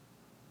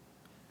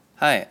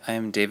Hi, I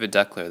am David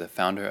Duckler, the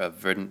founder of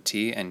Verdant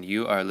Tea, and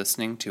you are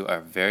listening to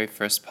our very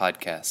first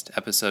podcast,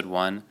 Episode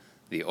 1,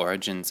 The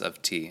Origins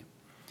of Tea.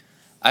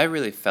 I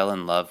really fell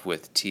in love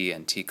with tea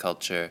and tea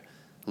culture,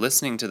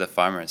 listening to the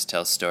farmers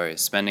tell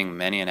stories, spending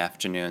many an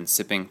afternoon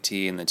sipping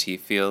tea in the tea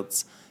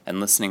fields, and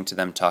listening to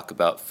them talk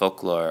about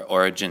folklore,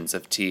 origins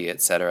of tea,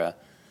 etc.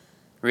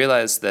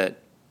 Realized that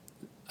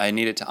I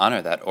needed to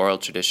honor that oral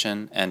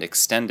tradition and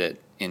extend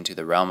it into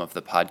the realm of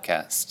the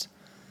podcast.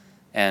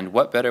 And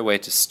what better way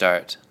to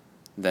start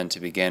than to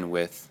begin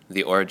with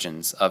the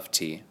origins of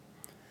tea.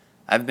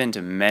 I've been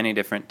to many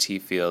different tea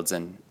fields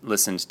and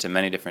listened to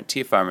many different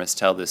tea farmers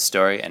tell this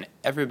story, and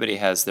everybody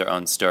has their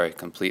own story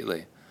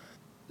completely.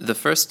 The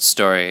first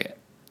story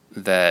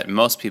that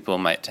most people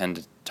might tend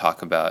to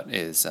talk about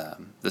is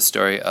the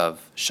story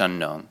of Shen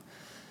Nong.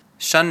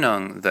 Shen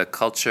Nong, the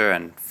culture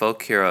and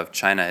folk hero of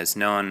China, is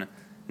known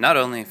not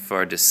only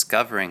for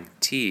discovering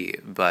tea,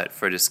 but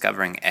for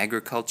discovering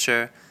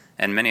agriculture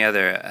and many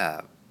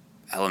other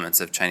elements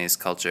of Chinese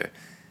culture.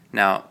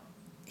 Now,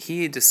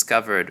 he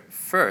discovered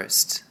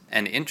first,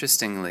 and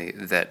interestingly,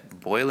 that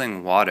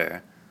boiling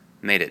water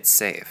made it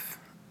safe.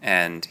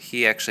 And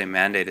he actually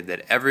mandated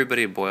that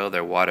everybody boil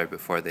their water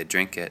before they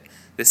drink it.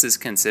 This is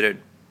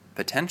considered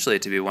potentially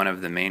to be one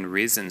of the main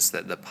reasons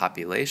that the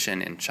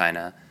population in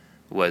China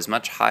was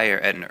much higher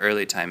at an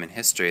early time in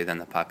history than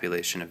the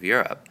population of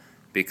Europe,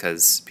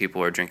 because people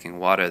were drinking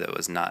water that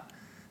was not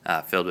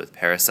filled with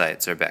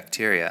parasites or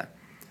bacteria.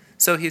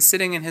 So he's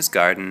sitting in his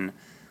garden,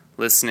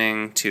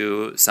 listening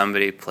to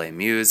somebody play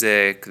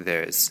music.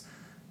 There's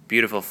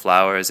beautiful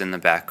flowers in the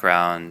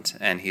background,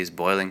 and he's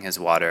boiling his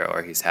water,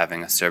 or he's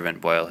having a servant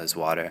boil his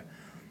water.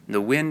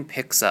 The wind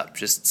picks up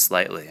just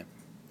slightly,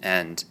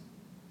 and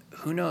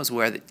who knows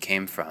where it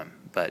came from,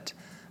 but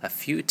a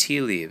few tea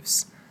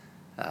leaves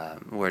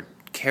were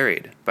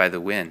carried by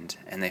the wind,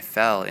 and they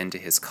fell into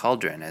his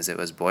cauldron as it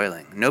was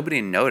boiling. Nobody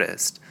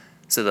noticed,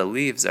 so the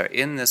leaves are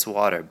in this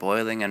water,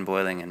 boiling and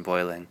boiling and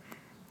boiling.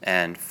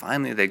 And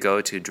finally they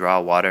go to draw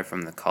water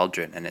from the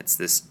cauldron, and it's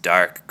this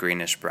dark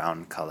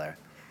greenish-brown color.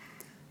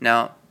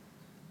 Now,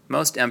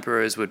 most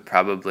emperors would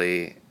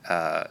probably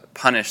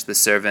punish the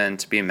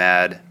servant, be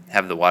mad,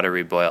 have the water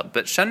reboiled.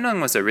 But Shen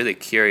Nong was a really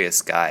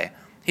curious guy.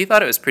 He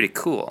thought it was pretty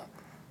cool.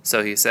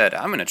 So he said,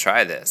 I'm going to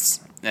try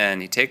this.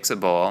 And he takes a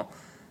bowl,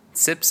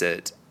 sips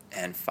it,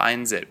 and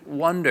finds it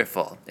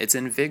wonderful. It's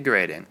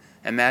invigorating.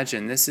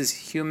 Imagine, this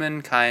is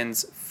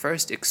humankind's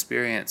first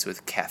experience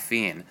with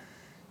caffeine.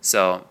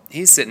 So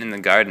he's sitting in the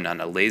garden on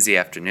a lazy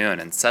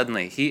afternoon, and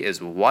suddenly he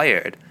is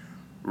wired,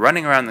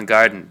 running around the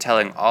garden,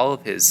 telling all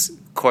of his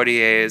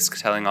courtiers,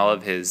 telling all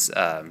of his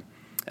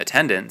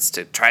attendants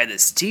to try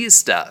this tea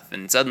stuff,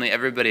 and suddenly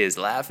everybody is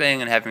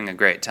laughing and having a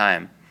great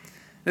time.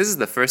 This is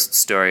the first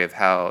story of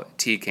how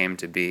tea came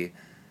to be,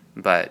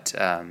 but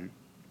it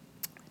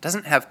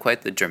doesn't have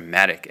quite the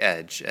dramatic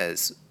edge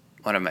as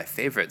one of my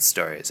favorite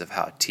stories of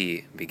how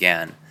tea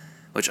began,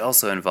 which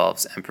also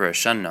involves Emperor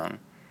Shen Nong.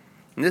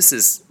 This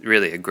is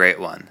really a great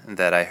one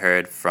that I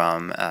heard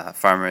from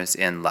farmers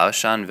in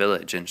Laoshan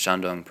village in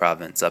Shandong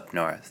province up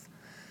north.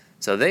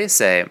 So they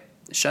say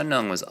Shen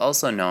Nong was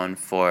also known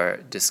for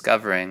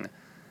discovering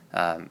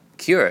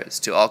cures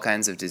to all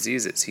kinds of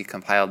diseases. He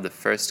compiled the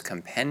first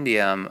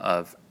compendium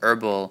of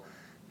herbal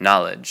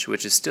knowledge,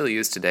 which is still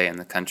used today in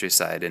the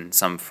countryside in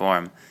some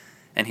form.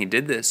 And he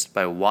did this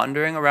by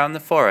wandering around the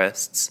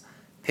forests,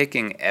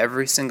 picking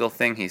every single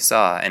thing he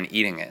saw and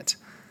eating it,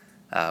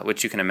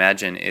 which you can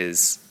imagine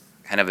is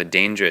kind of a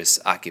dangerous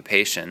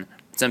occupation.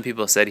 Some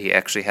people said he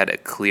actually had a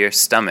clear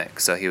stomach,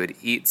 so he would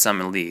eat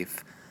some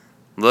leaf,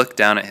 look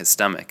down at his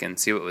stomach, and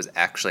see what was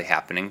actually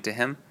happening to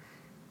him.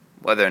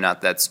 Whether or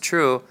not that's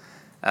true,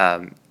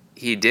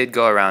 he did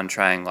go around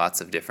trying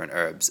lots of different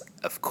herbs.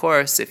 Of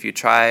course, if you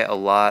try a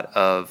lot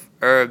of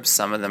herbs,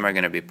 some of them are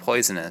going to be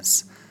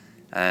poisonous.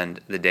 And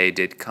the day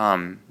did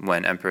come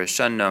when Emperor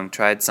Shen Nong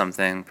tried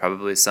something,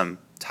 probably some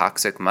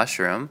toxic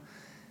mushroom,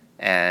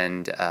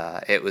 and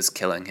it was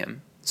killing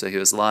him. So he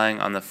was lying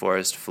on the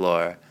forest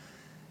floor,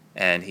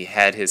 and he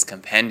had his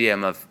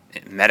compendium of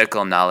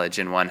medical knowledge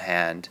in one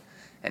hand,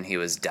 and he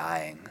was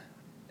dying.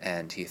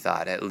 And he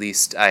thought, at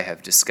least I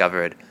have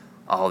discovered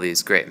all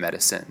these great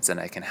medicines, and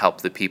I can help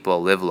the people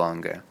live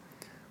longer.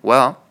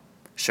 Well,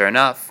 sure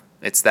enough,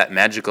 it's that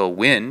magical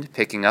wind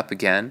picking up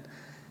again,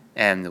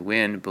 and the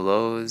wind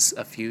blows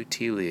a few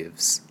tea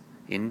leaves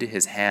into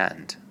his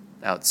hand,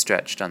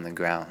 outstretched on the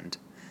ground.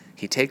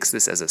 He takes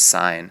this as a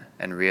sign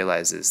and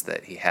realizes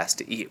that he has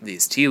to eat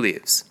these tea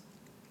leaves.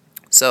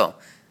 So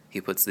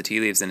he puts the tea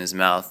leaves in his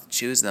mouth,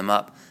 chews them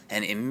up,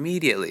 and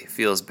immediately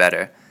feels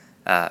better.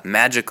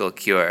 Magical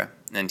cure.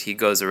 And he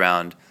goes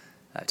around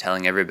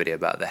telling everybody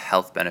about the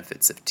health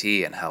benefits of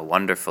tea and how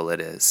wonderful it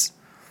is.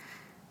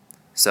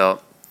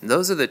 So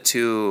those are the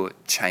two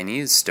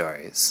Chinese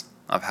stories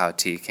of how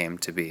tea came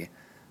to be.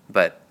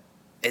 But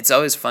it's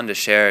always fun to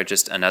share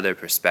just another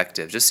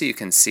perspective, just so you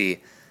can see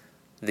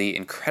the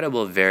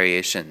incredible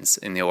variations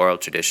in the oral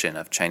tradition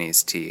of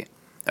Chinese tea.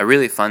 A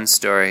really fun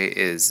story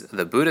is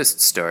the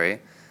Buddhist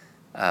story,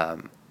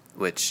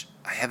 which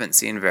I haven't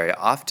seen very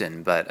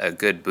often, but a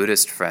good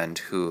Buddhist friend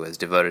who has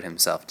devoted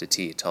himself to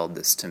tea told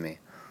this to me.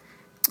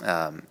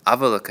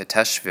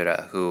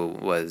 Avalokiteshvara, who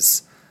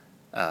was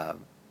a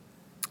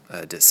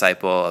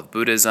disciple of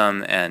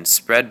Buddhism and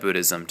spread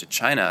Buddhism to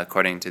China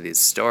according to these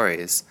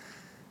stories,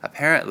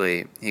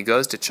 apparently he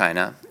goes to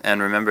China,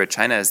 and remember,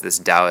 China is this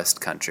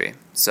Taoist country,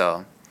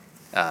 so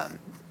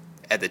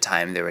at the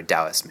time there were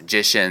Taoist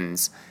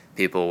magicians,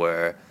 people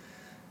were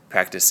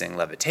practicing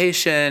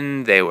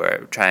levitation, they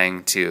were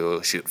trying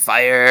to shoot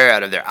fire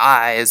out of their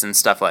eyes and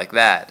stuff like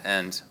that,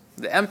 and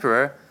the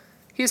emperor,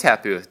 he's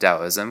happy with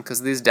Taoism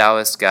because these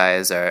Taoist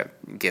guys are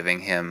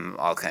giving him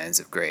all kinds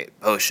of great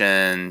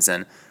potions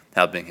and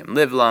helping him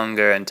live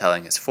longer and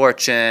telling his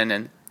fortune.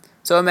 And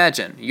so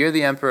imagine, you're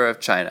the emperor of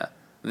China.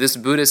 This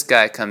Buddhist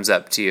guy comes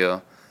up to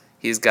you.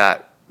 He's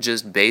got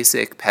just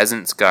basic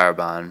peasant's garb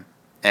on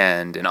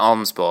and an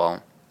alms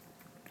bowl.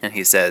 And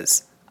he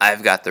says,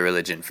 I've got the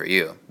religion for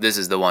you. This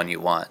is the one you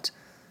want.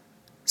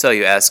 So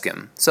you ask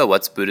him, so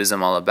what's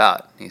Buddhism all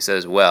about? He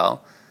says,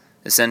 well,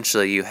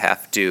 essentially you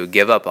have to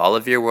give up all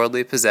of your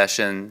worldly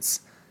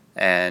possessions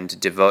and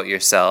devote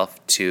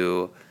yourself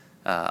to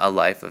a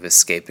life of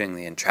escaping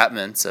the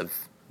entrapments of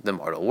the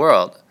mortal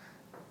world.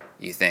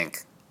 You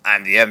think,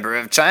 I'm the emperor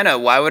of China.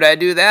 Why would I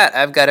do that?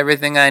 I've got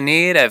everything I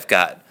need. I've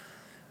got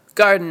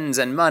gardens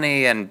and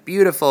money and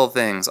beautiful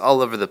things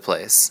all over the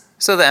place.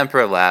 So the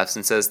emperor laughs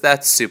and says,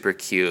 that's super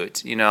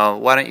cute.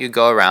 Why don't you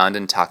go around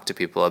and talk to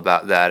people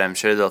about that? I'm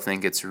sure they'll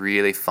think it's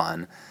really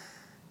fun.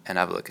 And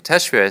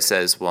Avalokiteshvara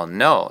says, well,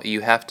 no,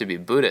 you have to be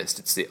Buddhist.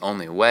 It's the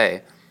only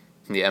way.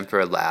 And the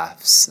emperor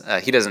laughs.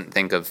 He doesn't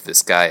think of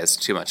this guy as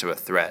too much of a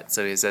threat.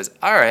 So he says,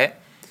 all right,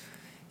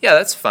 yeah,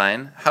 that's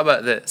fine. How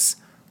about this?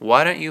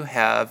 Why don't you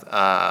have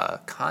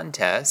a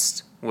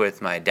contest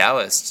with my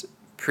Taoist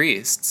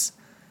priests,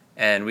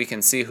 and we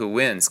can see who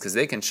wins, because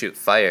they can shoot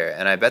fire,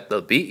 and I bet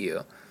they'll beat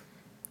you.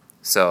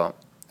 So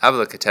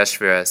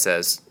Avalokiteshvara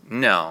says,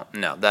 no,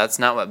 that's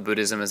not what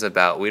Buddhism is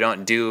about. We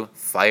don't do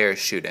fire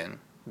shooting,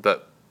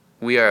 but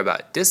we are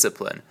about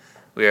discipline.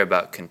 We are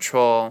about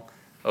control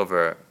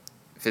over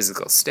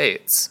physical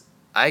states.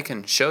 I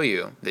can show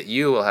you that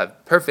you will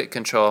have perfect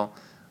control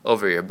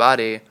over your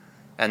body,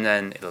 and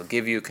then it'll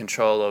give you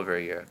control over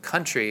your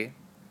country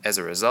as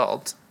a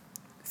result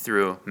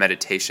through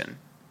meditation.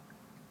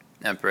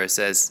 Emperor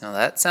says, well,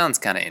 that sounds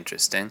kind of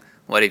interesting.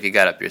 What have you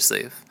got up your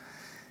sleeve?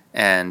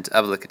 And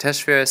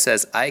Avalokiteshvara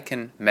says, I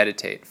can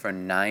meditate for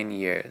 9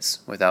 years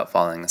without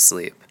falling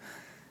asleep.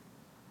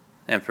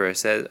 Emperor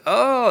says,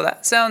 oh,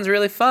 that sounds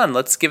really fun.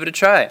 Let's give it a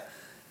try.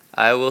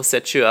 I will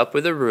set you up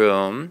with a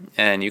room,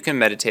 and you can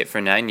meditate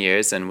for 9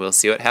 years, and we'll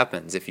see what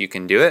happens. If you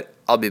can do it,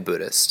 I'll be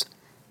Buddhist.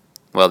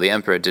 Well, the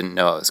emperor didn't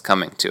know what was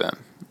coming to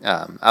him.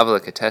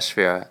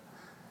 Avalokiteshvara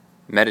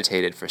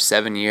meditated for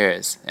 7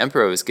 years.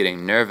 Emperor was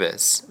getting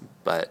nervous,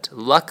 but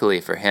luckily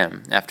for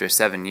him, after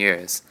 7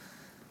 years,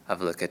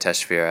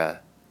 Avalokiteshvara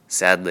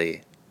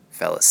sadly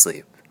fell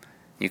asleep.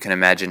 You can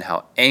imagine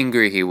how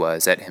angry he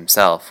was at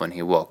himself when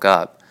he woke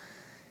up.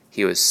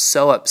 He was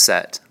so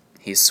upset,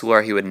 he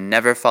swore he would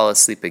never fall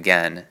asleep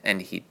again,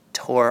 and he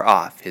tore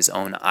off his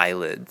own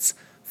eyelids,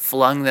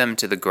 flung them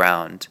to the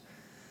ground.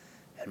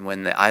 And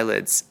when the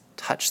eyelids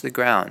touched the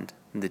ground,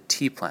 the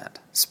tea plant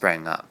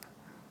sprang up.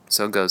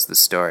 So goes the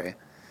story.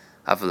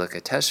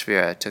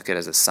 Avalokiteshvara took it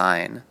as a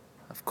sign,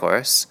 of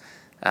course,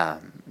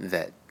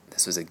 that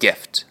this was a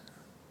gift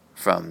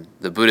from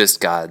the Buddhist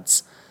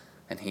gods,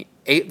 and he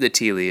ate the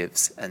tea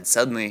leaves, and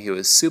suddenly he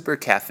was super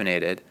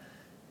caffeinated,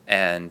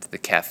 and the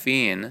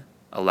caffeine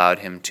allowed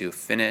him to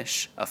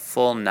finish a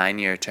full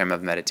 9-year term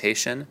of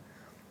meditation.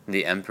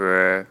 The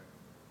emperor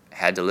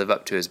had to live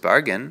up to his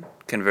bargain,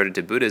 converted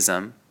to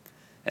Buddhism,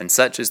 and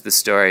such is the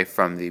story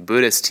from the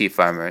Buddhist tea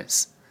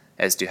farmers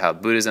as to how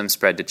Buddhism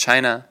spread to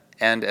China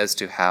and as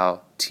to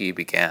how tea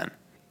began.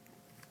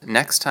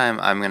 Next time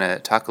I'm going to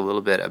talk a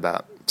little bit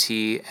about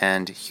tea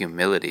and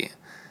humility,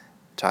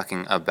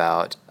 talking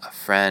about a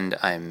friend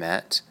I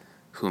met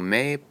who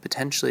may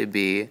potentially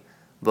be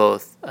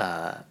both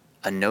a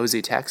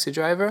nosy taxi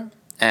driver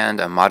and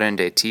a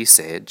modern-day tea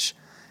sage,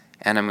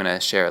 and I'm going to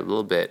share a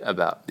little bit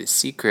about the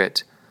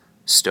secret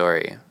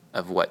story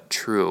of what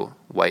true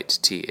white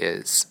tea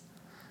is.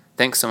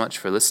 Thanks so much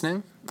for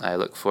listening. I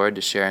look forward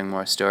to sharing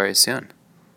more stories soon.